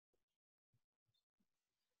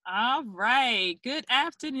All right. Good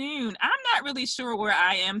afternoon. I'm not really sure where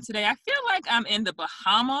I am today. I feel like I'm in the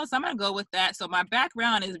Bahamas. I'm going to go with that. So my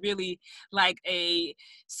background is really like a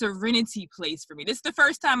serenity place for me. This is the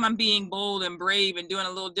first time I'm being bold and brave and doing a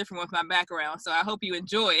little different with my background. So I hope you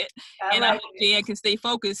enjoy it. I And I like hope Jan can stay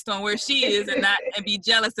focused on where she is and not it. and be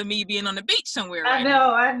jealous of me being on the beach somewhere I right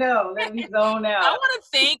know, I know. Let me zone I out. want to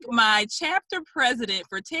thank my chapter president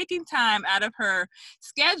for taking time out of her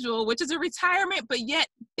schedule, which is a retirement, but yet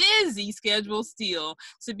busy schedule still,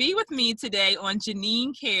 to be with me today on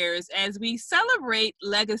Jeneen C.A.R.E.S as we celebrate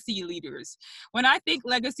legacy leaders. When I think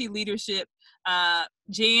legacy leadership,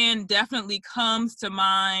 Jan definitely comes to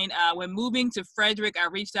mind. When moving to Frederick, I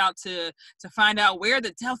reached out to find out where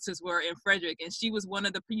the Deltas were in Frederick, and she was one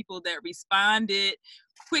of the people that responded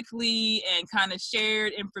quickly and kind of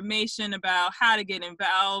shared information about how to get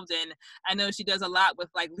involved. And I know she does a lot with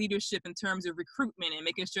like leadership in terms of recruitment and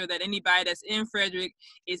making sure that anybody that's in Frederick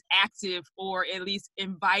is active or at least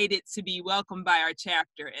invited to be welcomed by our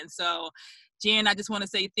chapter. And so Jan, I just want to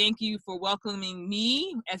say thank you for welcoming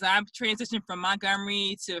me as I've transitioned from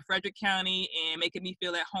Montgomery to Frederick County and making me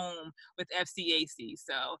feel at home with FCAC.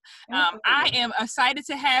 So I Absolutely. am excited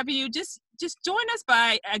to have you. Just join us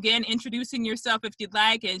by again introducing yourself if you'd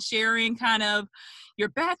like and sharing kind of your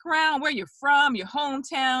background, where you're from, your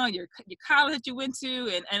hometown, your college you went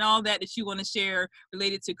to, and all that you want to share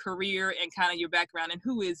related to career and kind of your background and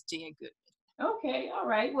who is Jan Good. Okay, all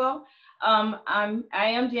right. Well, I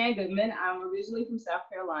am Janette Goodman. I'm originally from South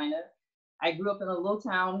Carolina. I grew up in a little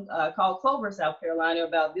town called Clover, South Carolina,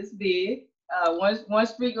 about this big, one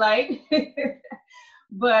street light,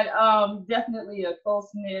 but definitely a close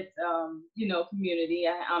knit, community.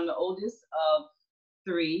 I'm the oldest of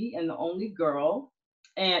three and the only girl,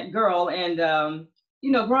 and growing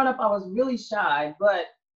up I was really shy, but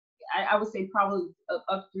I would say probably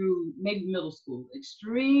up through maybe middle school,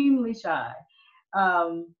 extremely shy.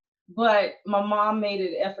 Um, but my mom made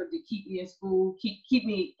an effort to keep me in school, keep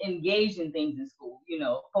me engaged in things in school.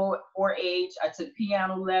 4-H. I took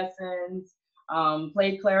piano lessons,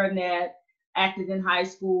 played clarinet, acted in high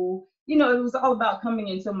school. It was all about coming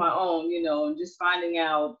into my own. And just finding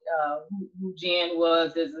out who Jan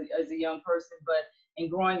was as a young person, but and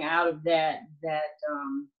growing out of that.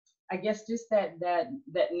 I guess just that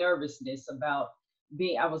nervousness about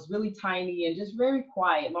being. I was really tiny and just very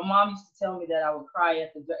quiet. My mom used to tell me that I would cry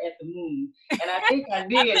at the moon, and I think I I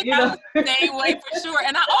did. think I was the same way for sure.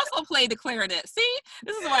 And I also played the clarinet. See,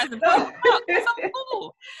 this is why it's important. So, Oh, that's so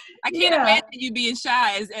cool. I can't yeah. imagine you being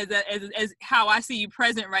shy as how I see you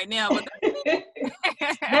present right now. But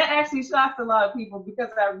That actually shocked a lot of people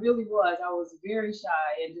because I really was. I was very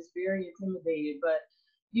shy and just very intimidated. But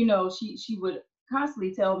she would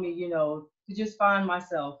constantly tell me, to just find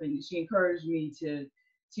myself, and she encouraged me to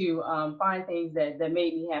find things that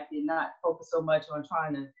made me happy and not focus so much on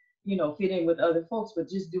trying to fit in with other folks, but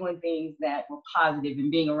just doing things that were positive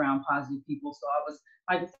and being around positive people. So I was,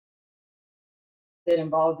 like I said,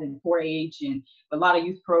 involved in 4-H and a lot of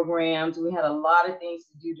youth programs. We had a lot of things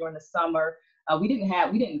to do during the summer. We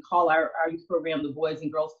didn't call our youth program the Boys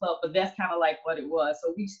and Girls Club, but that's kind of like what it was.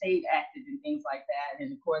 So we stayed active in things like that,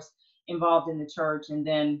 and of course involved in the church. And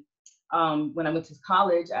then when I went to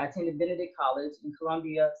college, I attended Benedict College in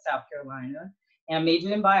Columbia, South Carolina, and I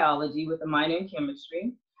majored in biology with a minor in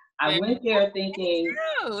chemistry. I very went cool. there Me thinking,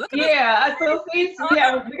 too. Look at this. yeah, so see, so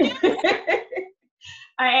Oh, we have.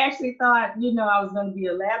 I actually thought, I was going to be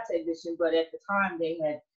a lab technician, but at the time they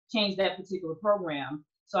had changed that particular program.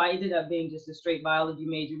 So I ended up being just a straight biology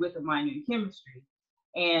major with a minor in chemistry.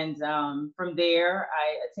 And from there,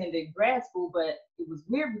 I attended grad school, but it was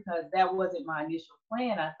weird because that wasn't my initial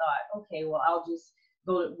plan. I thought, okay, well, I'll just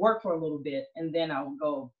go to work for a little bit and then I will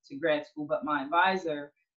go to grad school. But my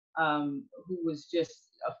advisor, who was just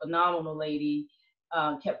a phenomenal lady,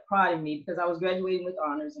 kept prodding me because I was graduating with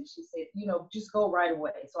honors, and she said, just go right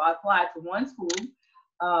away. So I applied to one school,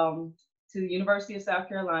 um, to the University of South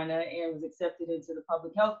Carolina, and was accepted into the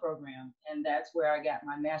public health program, and that's where I got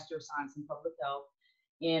my Master of Science in Public Health,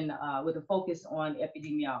 in with a focus on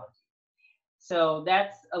epidemiology. So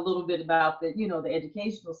that's a little bit about the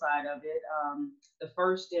educational side of it. The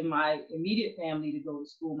first in my immediate family to go to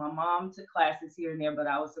school. My mom took classes here and there, but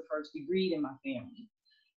I was the first degree in my family.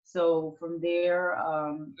 So from there, I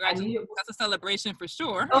congratulations. needed. That's a celebration for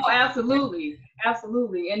sure. Oh, absolutely,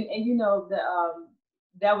 absolutely, and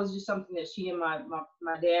that was just something that she and my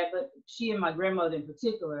dad, but she and my grandmother in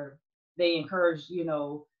particular, they encouraged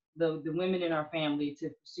the women in our family to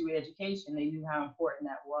pursue education. They knew how important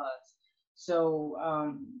that was. So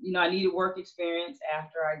I needed work experience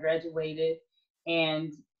after I graduated,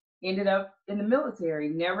 and ended up in the military.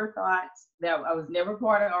 Never thought that I was never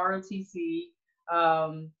part of ROTC.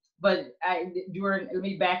 But let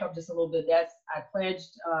me back up just a little bit. I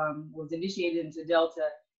pledged, was initiated into Delta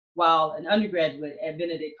while an undergraduate at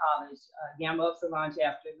Benedict College, Gamma Upsilon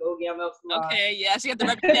chapter. Go Gamma Upsilon. Okay, yeah, she had the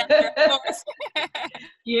representative, of course.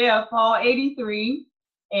 Yeah, fall '83.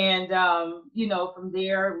 And, from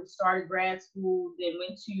there, we started grad school, then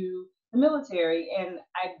went to the military. And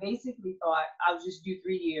I basically thought I would just do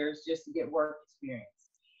 3 years just to get work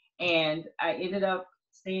experience. And I ended up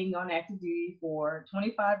staying on active duty for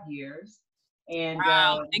 25 years. And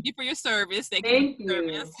Wow, thank you for your service. Thank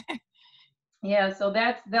you. Yeah, so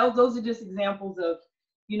those are just examples of,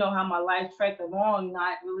 how my life trekked along,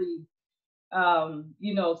 not really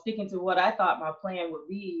sticking to what I thought my plan would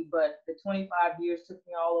be. But the 25 years took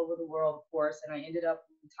me all over the world, of course, and I ended up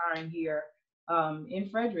retiring here in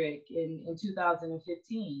Frederick in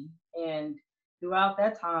 2015. And throughout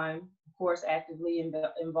that time, of course, actively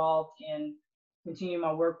involved in continuing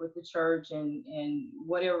my work with the church and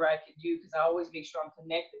whatever I could do, because I always make sure I'm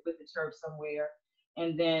connected with the church somewhere.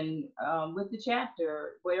 And then with the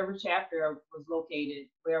chapter, whatever chapter I was located,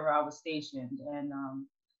 wherever I was stationed, and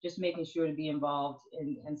just making sure to be involved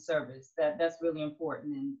in service. That's really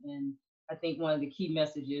important. And I think one of the key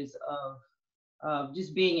messages of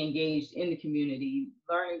just being engaged in the community,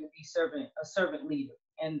 learning to be a servant leader.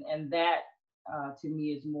 And that to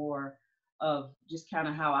me is more of just kind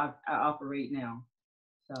of how I operate now.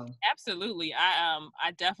 So Absolutely.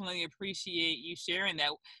 I definitely appreciate you sharing that.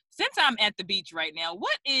 Since I'm at the beach right now,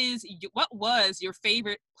 what was your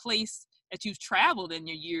favorite place that you've traveled in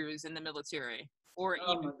your years in the military? Or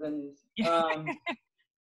oh even my goodness.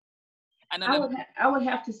 I know I would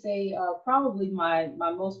have to say probably my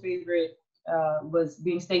most favorite was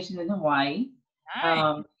being stationed in Hawaii.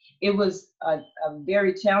 nice. It was a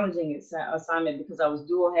very challenging assignment because I was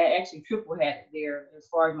actually triple hatted there as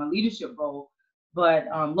far as my leadership role. But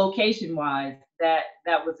location wise, that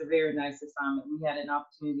was a very nice assignment. We had an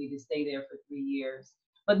opportunity to stay there for 3 years.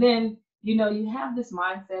 But then, you have this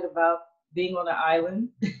mindset about being on an island.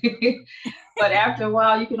 But after a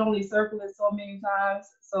while, you can only circle it so many times.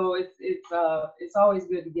 So it's always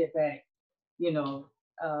good to get back,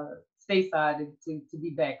 stateside to be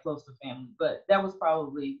back close to family. But that was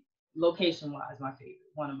probably location wise my favorite,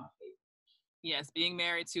 one of my favorites. Yes, being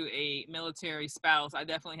married to a military spouse, I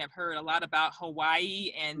definitely have heard a lot about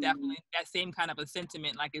Hawaii, and definitely that same kind of a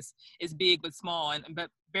sentiment, like it's big but small,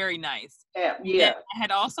 but very nice. Yeah, And yeah. I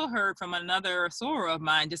had also heard from another soror of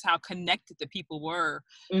mine just how connected the people were,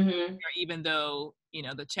 even though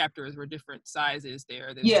the chapters were different sizes.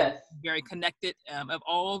 They're Yes, very connected. Of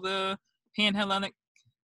all the Panhellenic,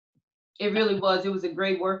 it really was. It was a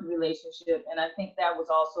great working relationship, and I think that was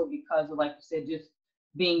also because of, like you said, just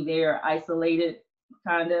being there isolated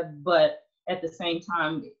kind of, but at the same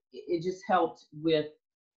time it just helped with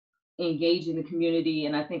engaging the community.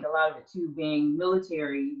 And I think a lot of it too, being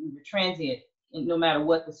military, we were transient, and no matter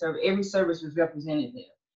what the service, every service was represented there,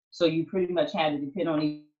 so you pretty much had to depend on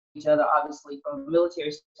each other, obviously from a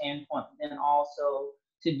military standpoint, but then also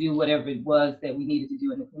to do whatever it was that we needed to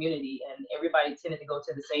do in the community. And everybody tended to go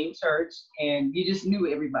to the same church, and you just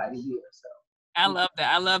knew everybody here. So I love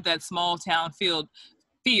that. I love that small town feel.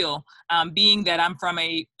 Being that I'm from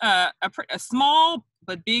a small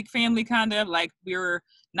but big family, kind of like we're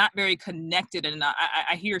not very connected, and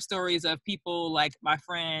I hear stories of people like my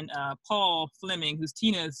friend Paul Fleming, who's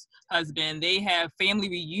Tina's husband. They have family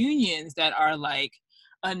reunions that are like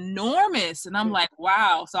enormous, and I'm like,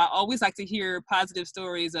 wow. So I always like to hear positive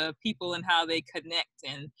stories of people and how they connect,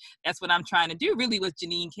 and that's what I'm trying to do really with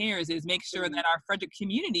Jeneen C.A.R.E.S is make sure that our Frederick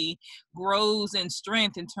community grows in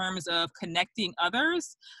strength in terms of connecting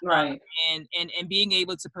others, right. And being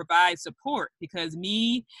able to provide support. Because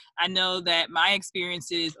I know that my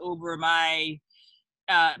experiences over my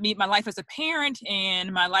life as a parent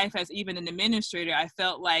and my life as even an administrator, I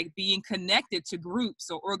felt like being connected to groups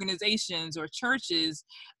or organizations or churches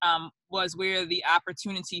was where the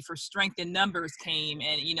opportunity for strength in numbers came.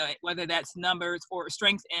 And, whether that's numbers or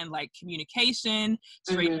strength in like communication,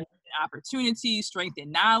 strength in opportunity, strength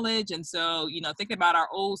in knowledge. And so, thinking about our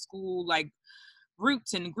old school, like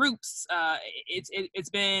roots and groups, it's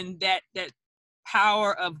been that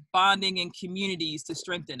power of bonding in communities to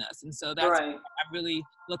strengthen us. And so that's right. I'm really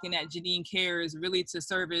looking at Jeneen C.A.R.E.S really to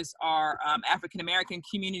service our African-American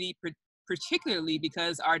community, particularly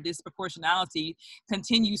because our disproportionality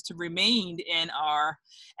continues to remain in our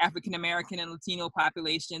African-American and Latino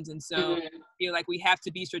populations. And so I feel like we have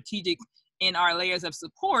to be strategic in our layers of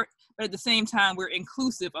support, but at the same time, we're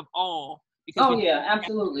inclusive of all because Oh we yeah, have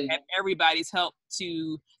absolutely. everybody's help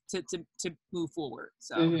to move forward.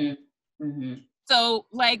 So, Mm-hmm. Mm-hmm. so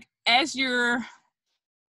like as you're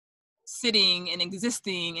sitting and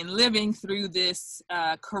existing and living through this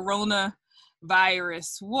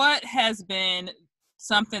coronavirus, what has been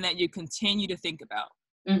something that you continue to think about?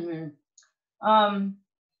 Mm-hmm.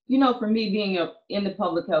 For me being in the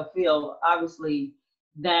public health field, obviously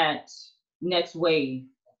that next wave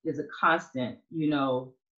is a constant,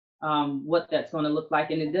 what that's going to look like.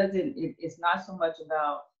 And it's not so much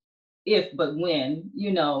about if, but when,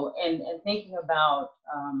 and thinking about,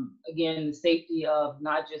 again, the safety of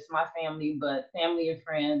not just my family, but family and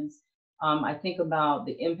friends. I think about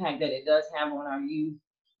the impact that it does have on our youth,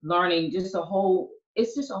 learning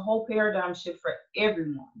it's just a whole paradigm shift for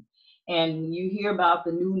everyone. And when you hear about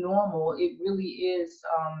the new normal, it really is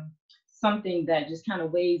something that just kind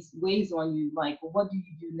of weighs on you. Like, well, what do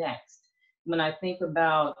you do next? When I think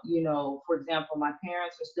about, for example, my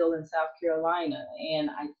parents are still in South Carolina, and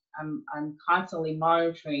I'm constantly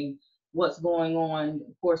monitoring what's going on,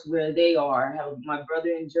 of course, where they are. I have my brother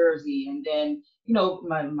in Jersey, and then,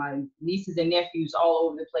 my nieces and nephews all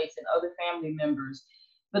over the place, and other family members.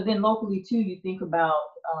 But then locally too, you think about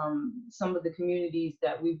some of the communities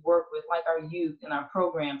that we've worked with, like our youth and our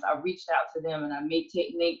programs. I've reached out to them, and I make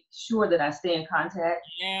sure that I stay in contact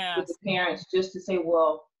with the Yes. parents, just to say,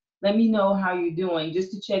 well, let me know how you're doing,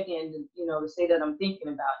 just to check in, to say that I'm thinking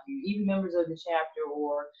about you, even members of the chapter,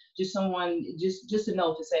 or just someone, just to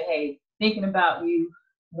know, to say, hey, thinking about you,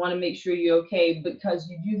 want to make sure you're okay, because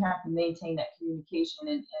you do have to maintain that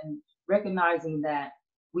communication, and recognizing that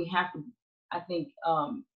we have to, I think,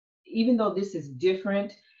 even though this is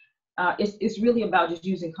different, it's really about just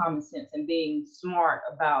using common sense and being smart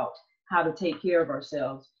about how to take care of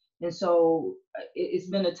ourselves. And so it's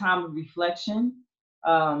been a time of reflection.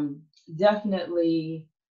 Definitely,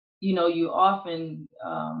 you often,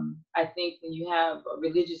 I think when you have a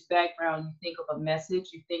religious background, you think of a message,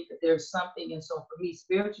 you think that there's something. And so for me,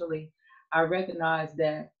 spiritually, I recognize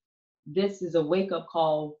that this is a wake-up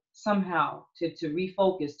call somehow to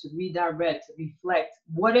refocus, to redirect, to reflect,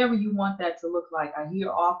 whatever you want that to look like. I hear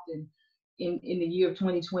often in the year of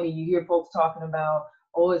 2020, you hear folks talking about,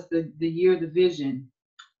 oh, it's the year of the vision.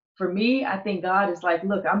 For me, I think God is like,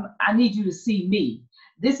 look, I need you to see me.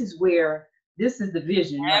 This is the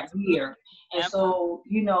vision right Absolutely. here. And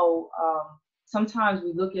Absolutely. so, sometimes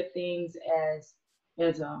we look at things as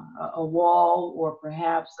a wall, or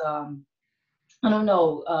perhaps, I don't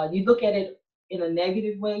know, you look at it in a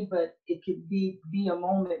negative way, but it could be a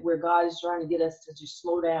moment where God is trying to get us to just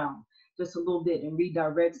slow down just a little bit and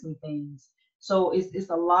redirect some things. So it's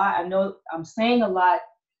a lot. I know I'm saying a lot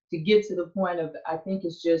to get to the point of, I think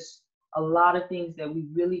it's just a lot of things that we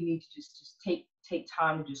really need to just take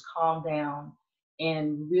time to just calm down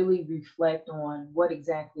and really reflect on what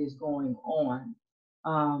exactly is going on.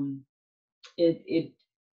 Um, it, it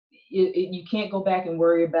you can't go back and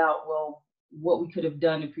worry about, well, what we could have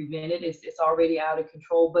done to prevent it. It's already out of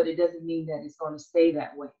control, but it doesn't mean that it's going to stay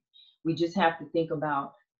that way. We just have to think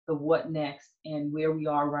about the what next and where we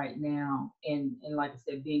are right now, and like I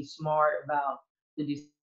said, being smart about the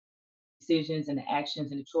decisions and the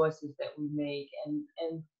actions and the choices that we make,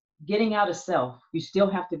 and getting out of self. You still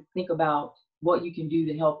have to think about what you can do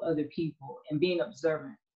to help other people, and being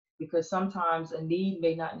observant, because sometimes a need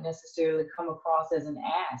may not necessarily come across as an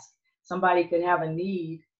ask. Somebody could have a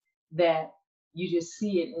need that you just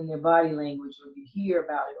see it in their body language, or you hear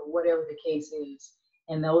about it, or whatever the case is.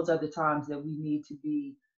 And those are the times that we need to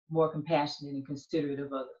be more compassionate and considerate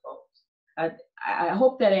of other folks. I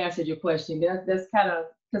hope that answered your question. That's kind of,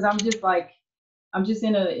 because I'm just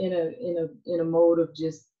in a mode of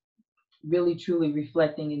just really truly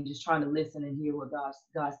reflecting and just trying to listen and hear what God's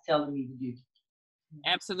telling me to do.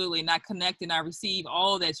 Absolutely. Not connected. I receive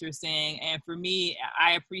all that you're saying. And for me,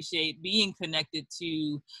 I appreciate being connected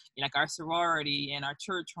to like our sorority and our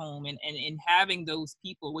church home, and having those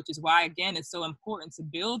people, which is why, again, it's so important to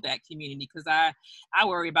build that community, because I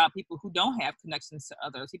worry about people who don't have connections to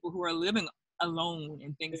others, people who are living alone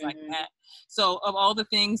and things like Mm-hmm. that. So of all the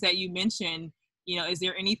things that you mentioned, is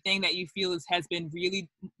there anything that you feel has been really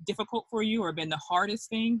difficult for you, or been the hardest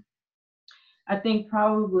thing? I think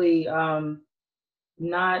probably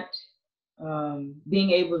not being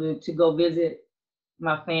able to go visit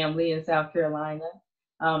my family in South Carolina.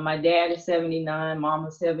 My dad is 79,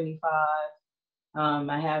 mama's 75.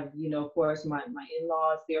 I have, of course, my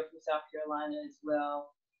in-laws there from South Carolina as well.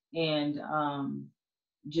 And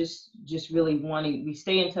just really wanting, we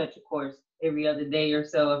stay in touch, of course, every other day or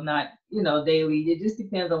so, if not, daily. It just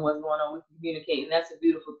depends on what's going on. We communicate, and that's a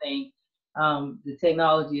beautiful thing. The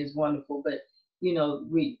technology is wonderful, but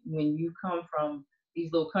when you come from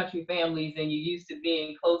these little country families and you're used to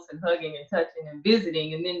being close and hugging and touching and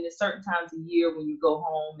visiting, and then there's certain times a year when you go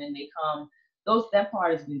home and they come, that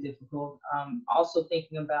part has been difficult. Also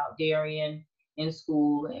thinking about Darian in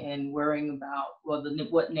school and worrying about, well,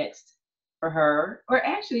 what next for her, or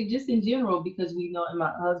actually just in general, because we know, and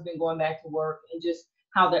my husband going back to work, and just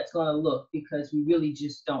how that's going to look, because we really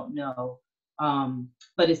just don't know.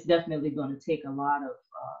 But it's definitely going to take a lot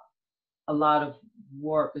of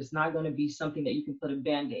work. It's not going to be something that you can put a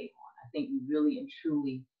band-aid on. I think we really and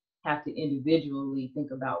truly have to individually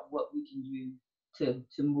think about what we can do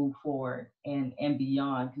to move forward and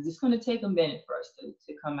beyond, because it's going to take a minute for us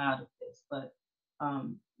to come out of this, but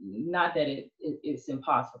not that it's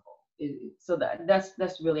impossible. So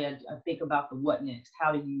that's really, I think about the what next.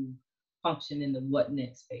 How do you function in the what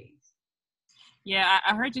next phase? Yeah,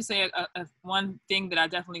 I heard you say one thing that I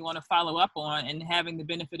definitely want to follow up on, and having the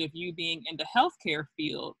benefit of you being in the healthcare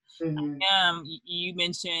field. Mm-hmm. You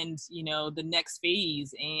mentioned, the next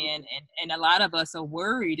phase, and a lot of us are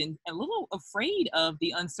worried and a little afraid of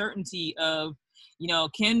the uncertainty of,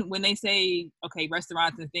 when they say, okay,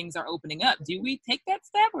 restaurants and things are opening up, do we take that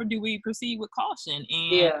step or do we proceed with caution?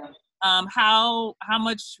 And Yeah. How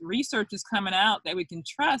much research is coming out that we can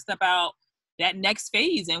trust about that next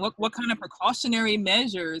phase, and what kind of precautionary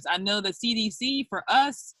measures? I know the CDC for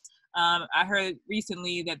us, I heard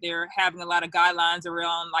recently that they're having a lot of guidelines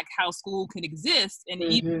around like how school can exist. And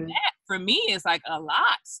Mm-hmm. even that for me is like a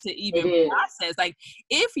lot to even process. Like,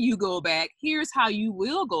 if you go back, here's how you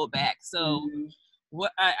will go back. So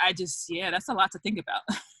what I just, that's a lot to think about.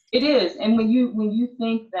 It is. And when you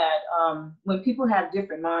think that, when people have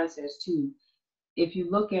different mindsets too, if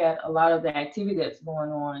you look at a lot of the activity that's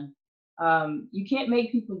going on, you can't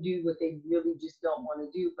make people do what they really just don't want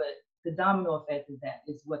to do, but the domino effect of that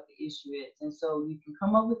is what the issue is. And so you can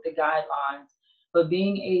come up with the guidelines, but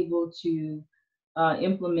being able to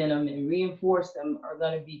implement them and reinforce them are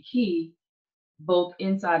going to be key, both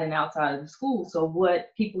inside and outside of the school. So what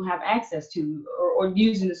people have access to, or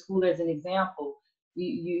using the school as an example,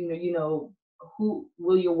 who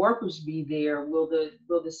will your workers be there? Will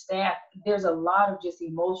the staff? There's a lot of just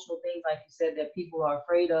emotional things, like you said, that people are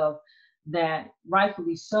afraid of, that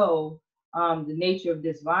rightfully so. The nature of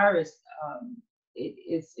this virus,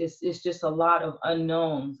 it's just a lot of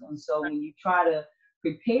unknowns. And so when you try to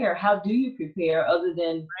prepare, how do you prepare other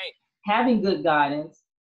than having good guidance?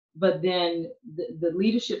 But then the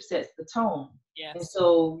leadership sets the tone. Yes. And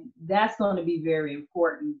so that's going to be very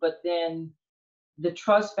important. But then the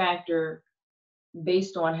trust factor,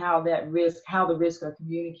 based on how the risks are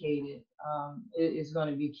communicated, is going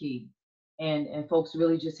to be key. And folks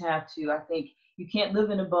really just have to, I think, you can't live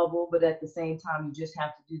in a bubble, but at the same time, you just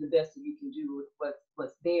have to do the best that you can do with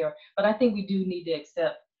what's there. But I think we do need to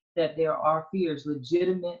accept that there are fears,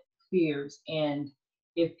 legitimate fears. And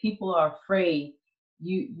if people are afraid,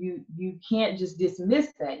 you can't just dismiss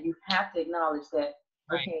that. You have to acknowledge that,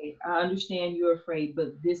 okay, I understand you're afraid,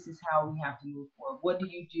 but this is how we have to move forward. What do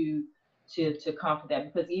you do to comfort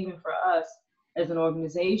that? Because even for us as an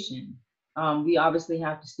organization, we obviously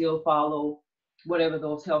have to still follow whatever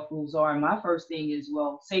those health rules are. And my first thing is,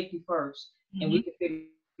 well, safety first, and we can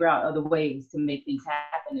figure out other ways to make things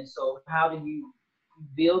happen. And so how do you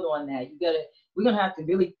build on that? We're gonna have to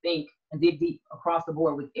really think and dig deep across the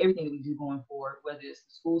board with everything that we do going forward, whether it's the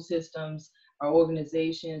school systems, our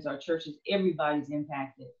organizations, our churches, everybody's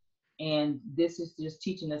impacted. And this is just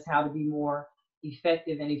teaching us how to be more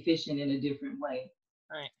effective and efficient in a different way.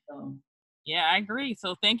 Right. So. Yeah, I agree.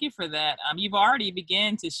 So thank you for that. You've already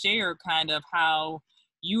began to share kind of how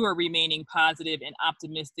you are remaining positive and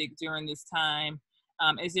optimistic during this time.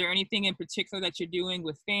 Is there anything in particular that you're doing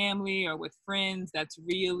with family or with friends that's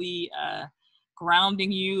really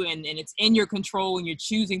grounding you, and it's in your control, and you're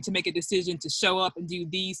choosing to make a decision to show up and do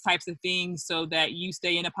these types of things so that you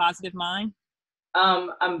stay in a positive mind?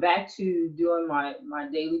 I'm back to doing my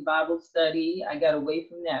daily Bible study. I got away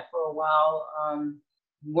from that for a while.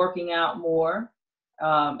 Working out more.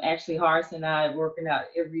 Actually, Horace and I are working out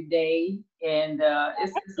every day, and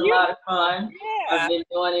it's a lot of fun. Yeah. I've been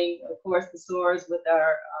joining, of course, the S.O.R.S with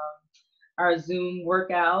our Zoom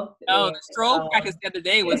workout. Oh, the stroll practice the other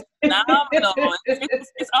day was phenomenal.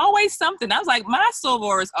 It's always something. I was like, my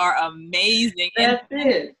S.O.R.S are amazing. That's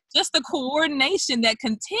it. Just the coordination that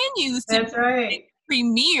continues to That's right.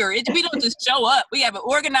 Premier. We don't just show up. We have an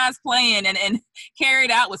organized plan and carry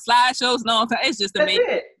it out with slideshows and all that. It's just amazing.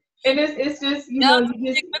 That's it. And it's just, you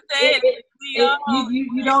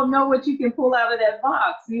don't know what you can pull out of that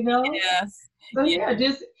box, Yes. So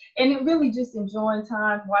and it really just enjoying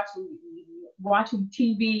time, watching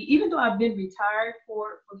TV. Even though I've been retired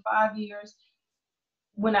for 5 years,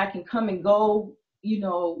 when I can come and go,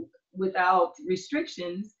 without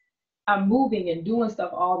restrictions, I'm moving and doing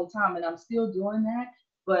stuff all the time, and I'm still doing that.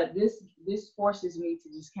 But this forces me to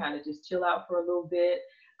just kind of just chill out for a little bit.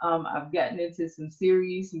 I've gotten into some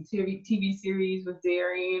TV series with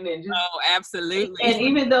Darian, and just Oh, absolutely. and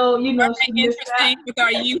even though Aren't she they missed interesting with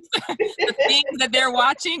our youth, the things that they're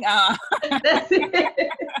watching? That's it.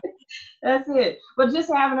 That's it. But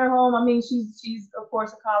just having her home, I mean, she's of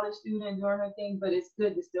course a college student doing her thing, but it's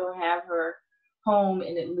good to still have her home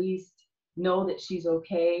and at least know that she's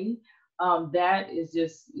okay. That is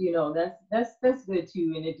just, that's good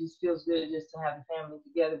too, and it just feels good just to have the family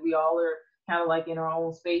together. We all are kind of like in our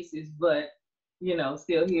own spaces, but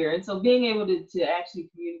still here. And so being able to actually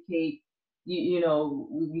communicate,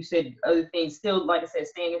 you said other things, still, like I said,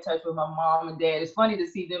 staying in touch with my mom and dad. It's funny to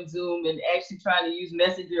see them Zoom and actually trying to use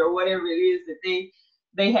Messenger or whatever it is that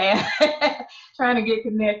they have trying to get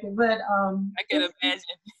connected. But I can imagine.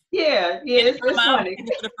 Yeah, it's funny.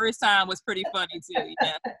 For the first time was pretty funny too.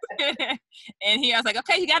 Yeah. And I was like,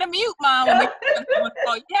 okay, you gotta mute, Mom. You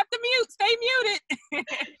have to mute, stay muted.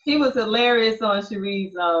 She was hilarious on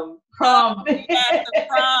Cherie's prom. Yes, the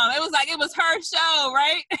prom. It was her show,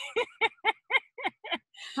 right?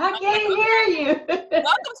 I can't hear you.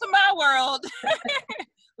 Welcome to my world.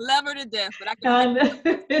 Love her to death, but I can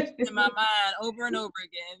in my mind over and over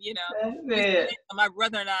again, That's it. My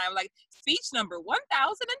brother and I were like, speech number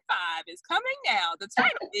 1005 is coming now. The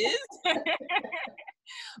title is.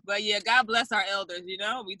 But yeah, God bless our elders. We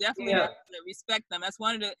definitely have to respect them. That's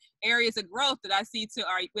one of the areas of growth that I see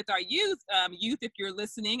with our youth. Youth, if you're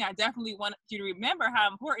listening, I definitely want you to remember how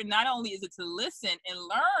important not only is it to listen and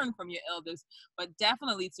learn from your elders, but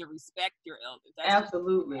definitely to respect your elders. That's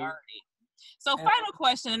absolutely. So final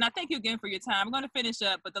question, and I thank you again for your time. I'm going to finish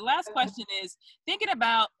up, but the last question is thinking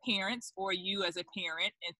about parents or you as a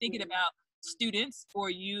parent and thinking about students or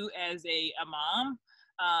you as a mom.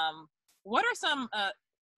 What are some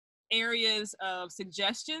areas of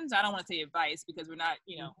suggestions? I don't want to say advice because we're not,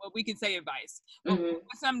 well, we can say advice. But what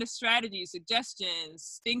are some of the strategies,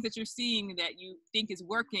 suggestions, things that you're seeing that you think is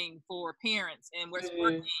working for parents and what's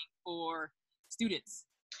working for students?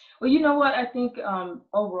 Well, you know what? I think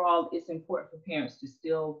overall it's important for parents to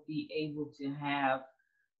still be able to have,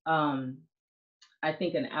 I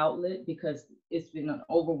think, an outlet, because it's been an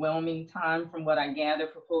overwhelming time from what I gather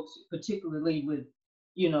for folks, particularly with,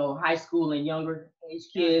 high school and younger age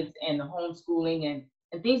kids and the homeschooling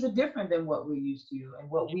and things are different than what we're used to and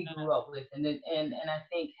what we grew up with. And I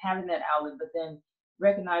think having that outlet, but then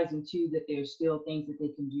recognizing too that there's still things that they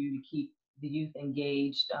can do to keep the youth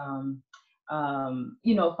engaged.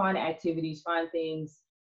 Find activities, find things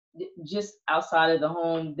just outside of the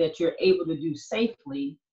home that you're able to do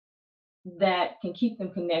safely that can keep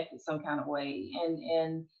them connected some kind of way,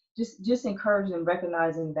 and just encourage them,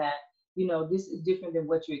 recognizing that this is different than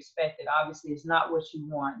what you expected. Obviously it's not what you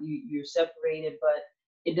want. You're separated, but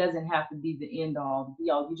it doesn't have to be the end all be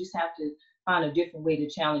all. You just have to find a different way to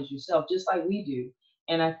challenge yourself, just like we do.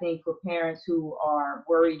 And I think for parents who are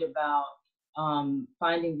worried about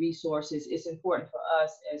finding resources, it's important for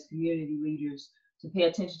us as community leaders to pay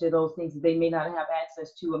attention to those things that they may not have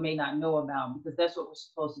access to or may not know about, because that's what we're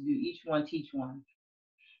supposed to do. Each one teach one.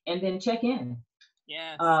 And then check in.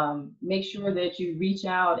 Yes. Make sure that you reach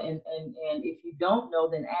out, and if you don't know,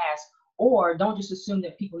 then ask, or don't just assume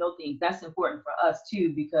that people know things. That's important for us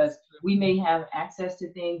too, because we may have access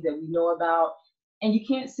to things that we know about, and you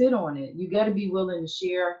can't sit on it. You got to be willing to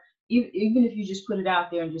share, even if you just put it out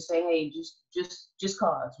there and just say, hey, just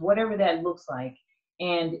cause, whatever that looks like.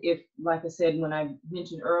 And if, like I said, when I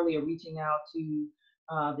mentioned earlier, reaching out to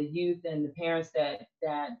the youth and the parents that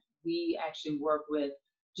we actually work with,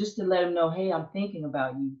 just to let them know, hey, I'm thinking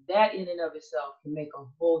about you. That in and of itself can make a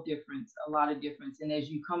whole difference, a lot of difference. And as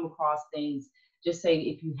you come across things, just say,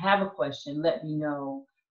 if you have a question, let me know.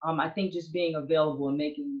 I think just being available and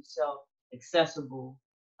making yourself accessible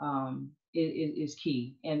is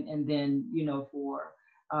key. And then, for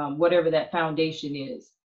whatever that foundation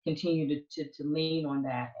is, continue to lean on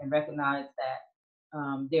that and recognize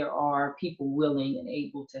that there are people willing and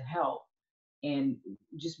able to help, and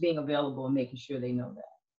just being available and making sure they know that.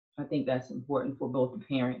 I think that's important for both the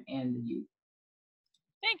parent and the youth.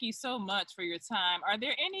 Thank you so much for your time. Are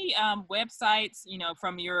there any websites,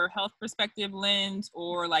 from your health perspective lens,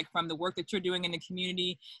 or like from the work that you're doing in the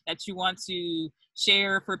community, that you want to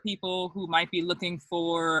share for people who might be looking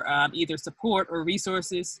for either support or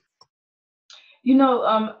resources?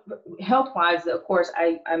 Health-wise, of course,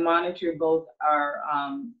 I monitor both our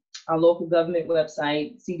local government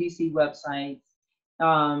website, CDC websites.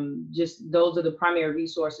 Just those are the primary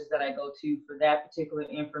resources that I go to for that particular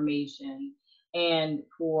information. And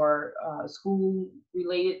for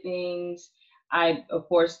school-related things, I, of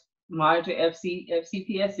course, monitor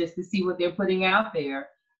FCPS just to see what they're putting out there.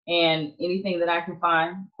 And anything that I can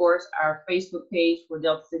find, of course, our Facebook page for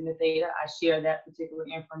Delta Sigma Theta, I share that particular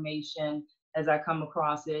information as I come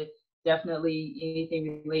across it. Definitely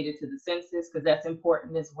anything related to the census, because that's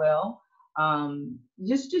important as well.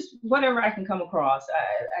 Just whatever I can come across.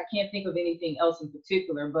 I can't think of anything else in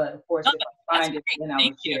particular, but of course, Oh, if I that's find it, great. then I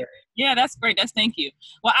Thank will you. share it. Yeah, that's great. Thank you.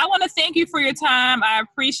 Well, I want to thank you for your time. I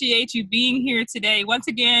appreciate you being here today. Once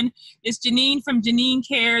again, it's Jeneen from Jeneen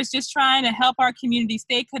C.A.R.E.S, just trying to help our community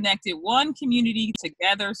stay connected, one community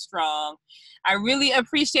together strong. I really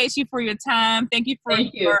appreciate you for your time. Thank you for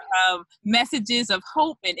Thank you. your messages of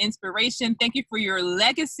hope and inspiration. Thank you for your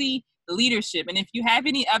legacy leadership. And if you have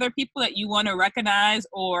any other people that you want to recognize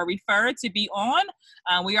or refer to be on,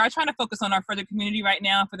 we are trying to focus on our further community right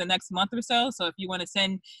now for the next month or so. So if you want to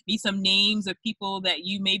send me some names of people that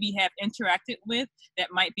you maybe have interacted with that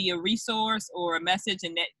might be a resource or a message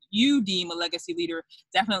and that you deem a legacy leader,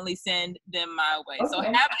 definitely send them my way. Okay. So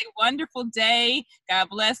have a wonderful day. God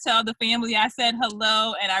bless. Tell the family I said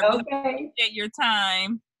hello, and I really appreciate your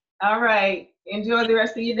time. All right. Enjoy the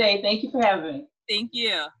rest of your day. Thank you for having me. Thank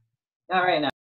you. All right now.